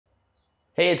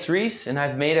Hey, it's Reece, and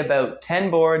I've made about 10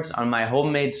 boards on my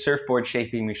homemade surfboard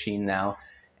shaping machine now.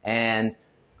 And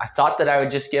I thought that I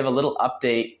would just give a little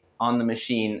update on the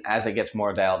machine as it gets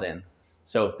more dialed in.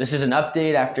 So this is an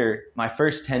update after my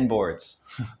first 10 boards.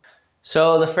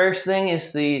 So the first thing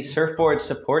is the surfboard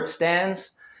support stands.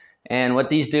 And what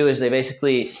these do is they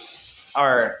basically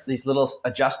are these little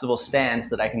adjustable stands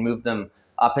that I can move them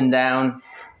up and down.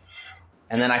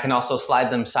 And then I can also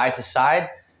slide them side to side.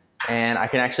 And I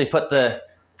can actually put the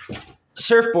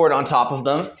surfboard on top of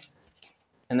them,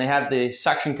 and they have the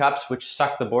suction cups which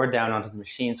suck the board down onto the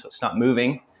machine so it's not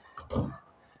moving.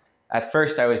 At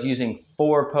first I was using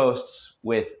 4 posts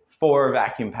with 4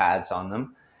 vacuum pads on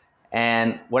them,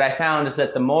 and what I found is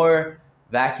that the more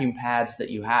vacuum pads that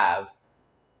you have,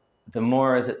 the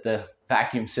more that the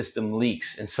vacuum system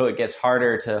leaks, and so it gets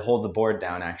harder to hold the board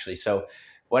down actually. So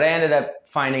what I ended up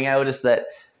finding out is that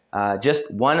just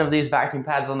one of these vacuum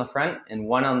pads on the front and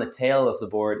one on the tail of the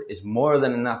board is more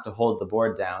than enough to hold the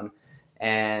board down,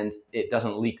 and it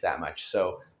doesn't leak that much.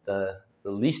 So the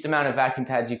least amount of vacuum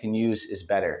pads you can use is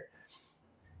better.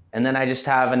 And then I just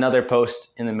have another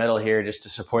post in the middle here just to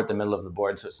support the middle of the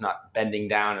board so it's not bending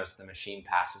down as the machine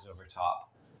passes over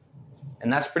top. And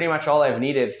that's pretty much all I've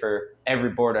needed for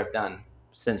every board I've done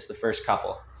since the first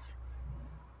couple.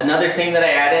 Another thing that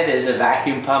I added is a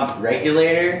vacuum pump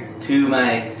regulator to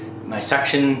my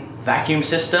suction vacuum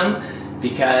system,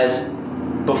 because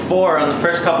before, on the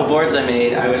first couple boards I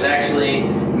made, I was actually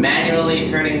manually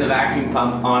turning the vacuum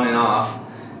pump on and off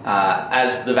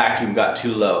as the vacuum got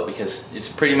too low, because it's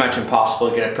pretty much impossible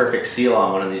to get a perfect seal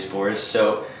on one of these boards.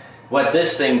 So what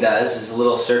this thing does is a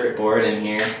little circuit board in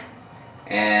here,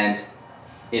 and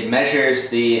it measures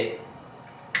the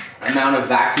amount of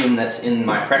vacuum that's in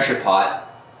my pressure pot,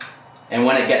 and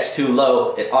when it gets too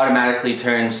low, it automatically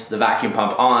turns the vacuum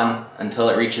pump on until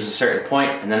it reaches a certain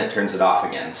point, and then it turns it off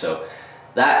again. So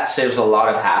that saves a lot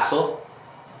of hassle.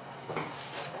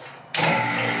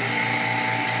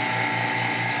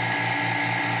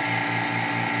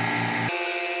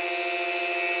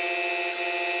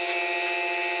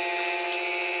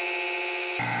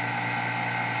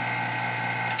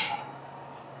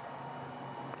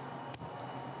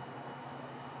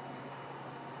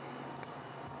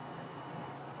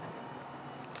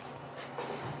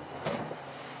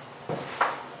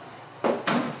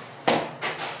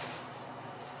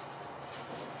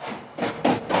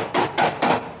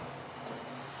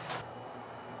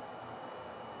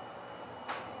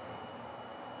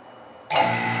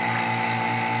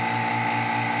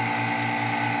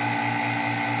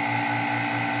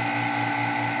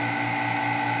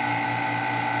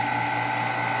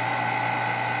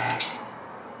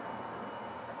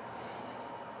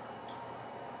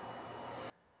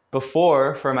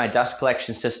 Before, for my dust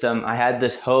collection system, I had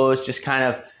this hose just kind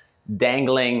of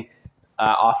dangling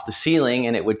off the ceiling,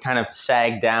 and it would kind of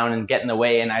sag down and get in the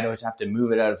way, and I'd always have to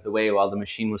move it out of the way while the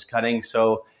machine was cutting.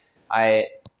 So I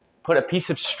put a piece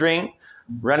of string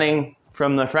running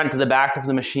from the front to the back of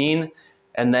the machine,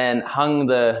 and then hung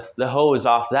the hose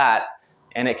off that,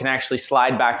 and it can actually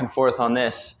slide back and forth on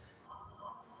this,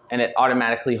 and it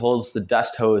automatically holds the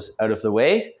dust hose out of the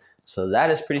way. So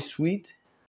that is pretty sweet.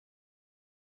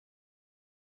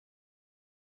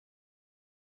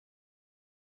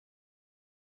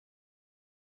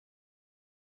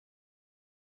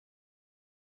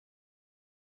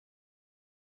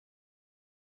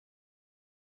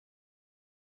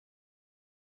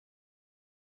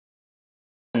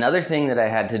 Another thing that I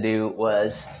had to do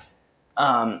was,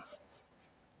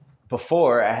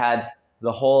 before I had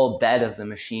the whole bed of the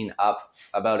machine up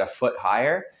about a foot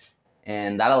higher,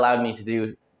 and that allowed me to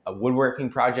do woodworking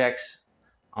projects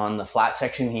on the flat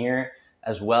section here,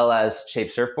 as well as shape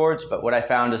surfboards. But what I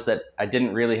found is that I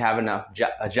didn't really have enough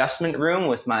adjustment room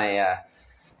with my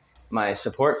my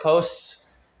support posts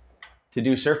to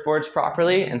do surfboards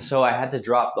properly, and so I had to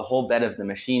drop the whole bed of the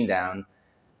machine down.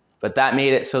 But that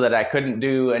made it so that I couldn't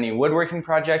do any woodworking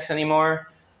projects anymore.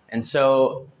 And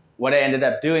so what I ended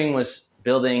up doing was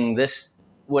building this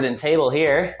wooden table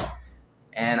here,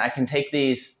 and I can take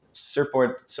these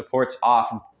surfboard supports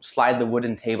off and slide the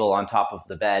wooden table on top of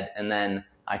the bed, and then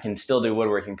I can still do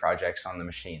woodworking projects on the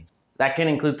machine. That can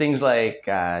include things like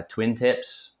twin tip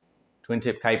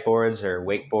kiteboards or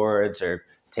wakeboards or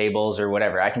tables or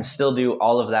whatever. I can still do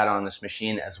all of that on this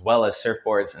machine as well as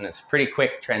surfboards, and it's a pretty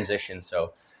quick transition.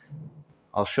 So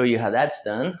I'll show you how that's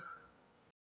done.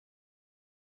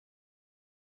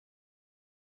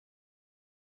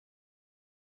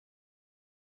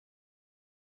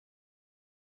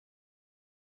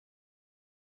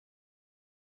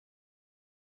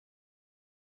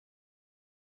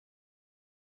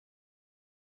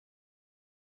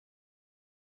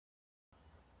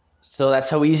 So that's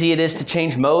how easy it is to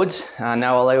change modes.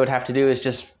 Now all I would have to do is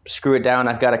just screw it down.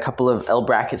 I've got a couple of L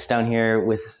brackets down here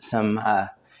with some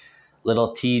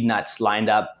little T-nuts lined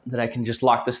up that I can just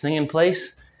lock this thing in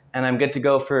place. And I'm good to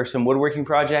go for some woodworking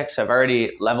projects. I've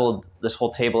already leveled this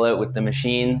whole table out with the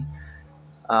machine.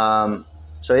 So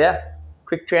yeah,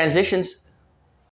 quick transitions.